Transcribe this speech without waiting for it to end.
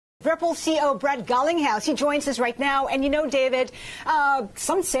Ripple CEO Brett Garlinghouse. He joins us right now. And you know, David,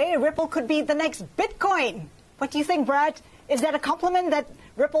 some say Ripple could be the next Bitcoin. What do you think, Brett? Is that a compliment that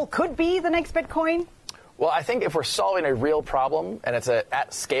Ripple could be the next Bitcoin? Well, I think if we're solving a real problem and it's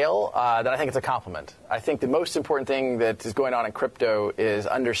at scale, then I think it's a compliment. I think the most important thing that is going on in crypto is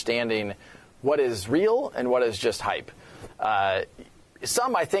understanding what is real and what is just hype.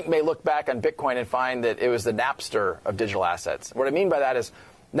 Some, I think, may look back on Bitcoin and find that it was the Napster of digital assets. What I mean by that is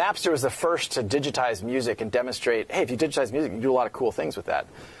Napster was the first to digitize music and demonstrate, hey, if you digitize music, you can do a lot of cool things with that.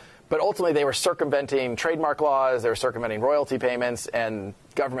 But ultimately, they were circumventing trademark laws, they were circumventing royalty payments, and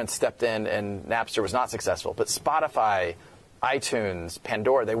governments stepped in, and Napster was not successful. But Spotify, iTunes,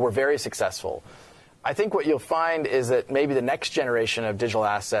 Pandora, they were very successful. I think what you'll find is that maybe the next generation of digital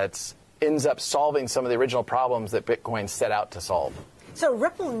assets ends up solving some of the original problems that Bitcoin set out to solve. So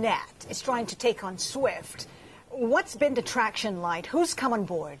RippleNet is trying to take on SWIFT. What's been the traction like? Who's come on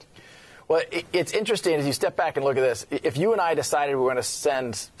board? Well, it's interesting as you step back and look at this. If you and I decided we were going to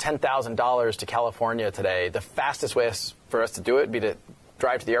send $10,000 to California today, the fastest way for us to do it would be to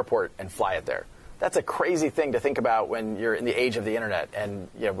drive to the airport and fly it there. That's a crazy thing to think about when you're in the age of the internet and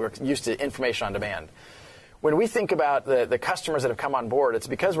we're used to information on demand. When we think about the customers that have come on board, it's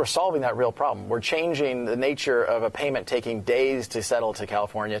because we're solving that real problem. We're changing the nature of a payment taking days to settle to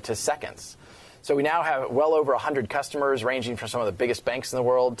California to seconds. So we now have well over 100 customers ranging from some of the biggest banks in the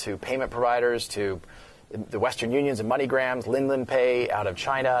world to payment providers to the Western Unions and MoneyGrams, Linlan Pay out of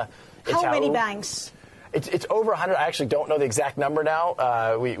China. How many banks? It's over 100. I actually don't know the exact number now.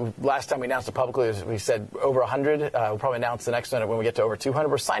 Last time we announced it publicly, we said over 100. We'll probably announce the next one when we get to over 200.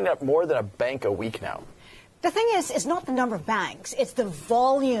 We're signing up more than a bank a week now. The thing is, it's not the number of banks. It's the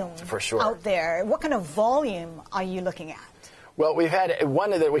volume for sure out there. What kind of volume are you looking at? Well, we've had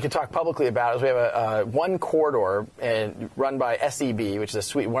one that we can talk publicly about is we have one corridor run by SEB, which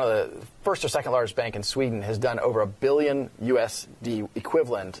is one of the first or second largest bank in Sweden, has done over $1 billion USD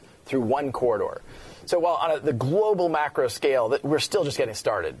equivalent through one corridor. So while on the global macro scale, we're still just getting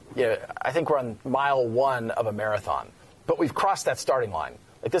started. I think we're on mile one of a marathon, but we've crossed that starting line.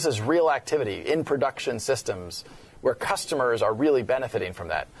 Like, this is real activity in production systems where customers are really benefiting from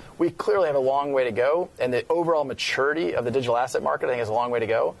that. We clearly have a long way to go, and the overall maturity of the digital asset market, I think, has a long way to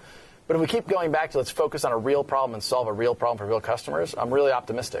go. But if we keep going back to let's focus on a real problem and solve a real problem for real customers, I'm really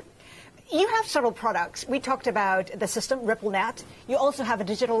optimistic. You have several products. We talked about the system, RippleNet. You also have a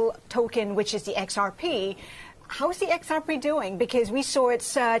digital token, which is the XRP. How's the XRP doing? Because we saw it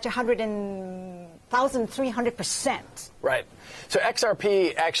surge 1,300%. Right. So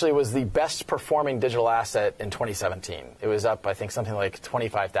XRP actually was the best performing digital asset in 2017. It was up, I think, something like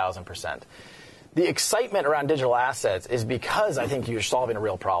 25,000%. The excitement around digital assets is because I think you're solving a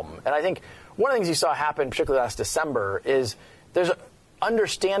real problem. And I think one of the things you saw happen, particularly last December, is there's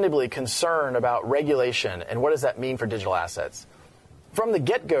understandably concern about regulation and what does that mean for digital assets. From the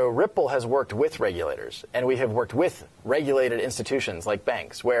get-go, Ripple has worked with regulators, and we have worked with regulated institutions like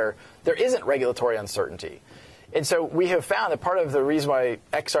banks where there isn't regulatory uncertainty. And so we have found that part of the reason why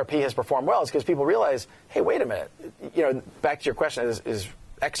XRP has performed well is because people realize, hey, wait a minute, back to your question, is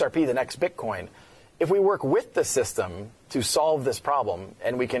XRP the next Bitcoin? If we work with the system to solve this problem,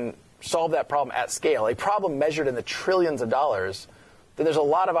 and we can solve that problem at scale, a problem measured in the trillions of dollars, then there's a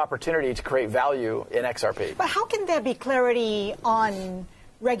lot of opportunity to create value in XRP. But how can there be clarity on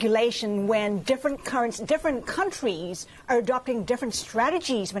regulation when different countries are adopting different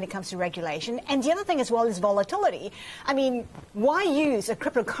strategies when it comes to regulation? And the other thing as well is volatility. I mean, why use a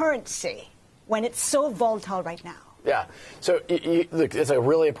cryptocurrency when it's so volatile right now? Yeah. So look, it's a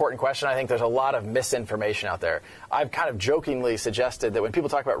really important question. I think there's a lot of misinformation out there. I've kind of jokingly suggested that when people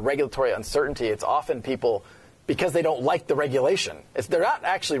talk about regulatory uncertainty, it's often people because they don't like the regulation. They're not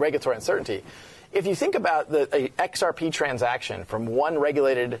actually regulatory uncertainty. If you think about a XRP transaction from one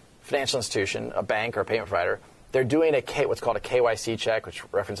regulated financial institution, a bank or a payment provider, they're doing what's called a KYC check, which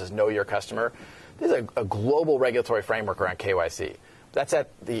references Know Your Customer. There's a global regulatory framework around KYC. That's at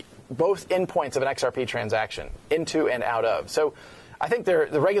both endpoints of an XRP transaction, into and out of. So I think the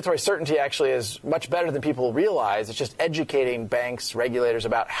regulatory certainty actually is much better than people realize. It's just educating banks, regulators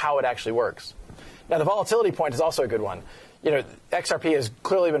about how it actually works. Now, the volatility point is also a good one. XRP has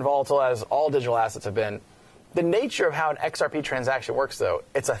clearly been volatile, as all digital assets have been. The nature of how an XRP transaction works, though,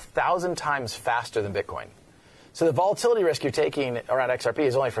 it's 1,000 times faster than Bitcoin. So the volatility risk you're taking around XRP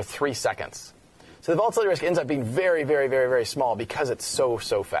is only for 3 seconds. So the volatility risk ends up being very, very, very, very small because it's so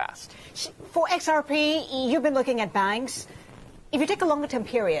fast. For XRP, you've been looking at banks. If you take a longer-term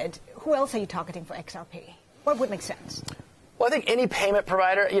period, who else are you targeting for XRP? What would make sense? Well, I think any payment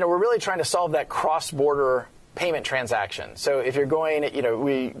provider, we're really trying to solve that cross-border payment transaction. So if you're going,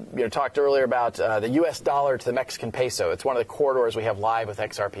 we talked earlier about the U.S. dollar to the Mexican peso. It's one of the corridors we have live with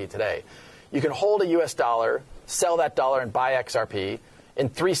XRP today. You can hold a U.S. dollar, sell that dollar, and buy XRP. In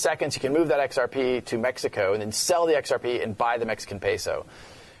 3 seconds, you can move that XRP to Mexico and then sell the XRP and buy the Mexican peso.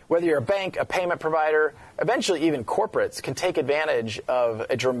 Whether you're a bank, a payment provider, eventually even corporates can take advantage of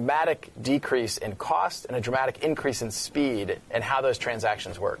a dramatic decrease in cost and a dramatic increase in speed and how those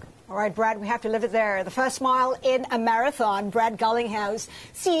transactions work. All right, Brad, we have to live it there. The first mile in a marathon. Brad Garlinghouse,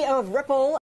 CEO of Ripple.